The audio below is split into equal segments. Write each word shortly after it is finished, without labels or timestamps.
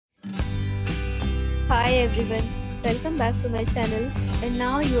Hi everyone, welcome back to my channel, and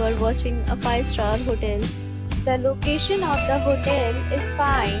now you are watching a 5-star hotel. The location of the hotel is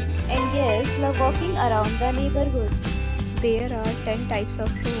fine and guests love walking around the neighborhood. There are 10 types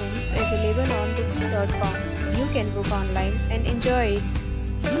of rooms available on booking.com. You can book online and enjoy it.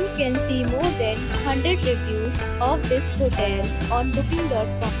 You can see more than 100 reviews of this hotel on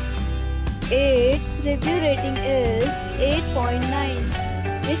booking.com. Its review rating is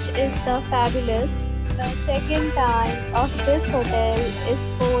 8.9, which is the fabulous. The check-in time of this hotel is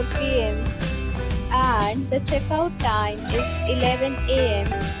 4 p.m. and the checkout time is 11 a.m.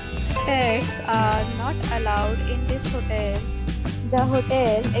 Pets are not allowed in this hotel. The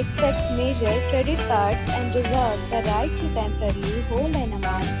hotel accepts major credit cards and reserves the right to temporarily hold an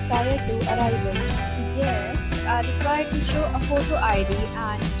amount prior to arrival. Guests are required to show a photo ID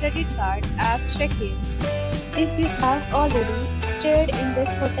and credit card at check-in. If you have already stayed in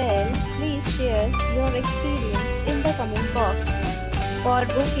this hotel, please share your experience in the comment box. For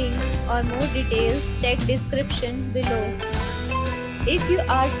booking or more details, check description below. If you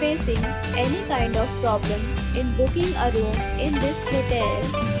are facing any kind of problem in booking a room in this hotel,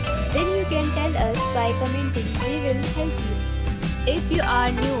 then you can tell us by commenting. We will help you. If you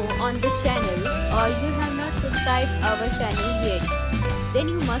are new on this channel or you have not subscribed our channel yet, then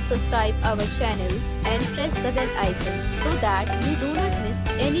you must subscribe our channel and press the bell icon so that you do not miss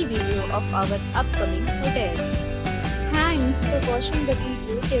any video of our upcoming hotel. Thanks for watching the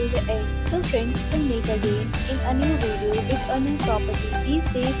video till the end. So friends, we'll meet again in a new video with a new property. Be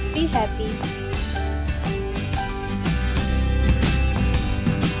safe, be happy.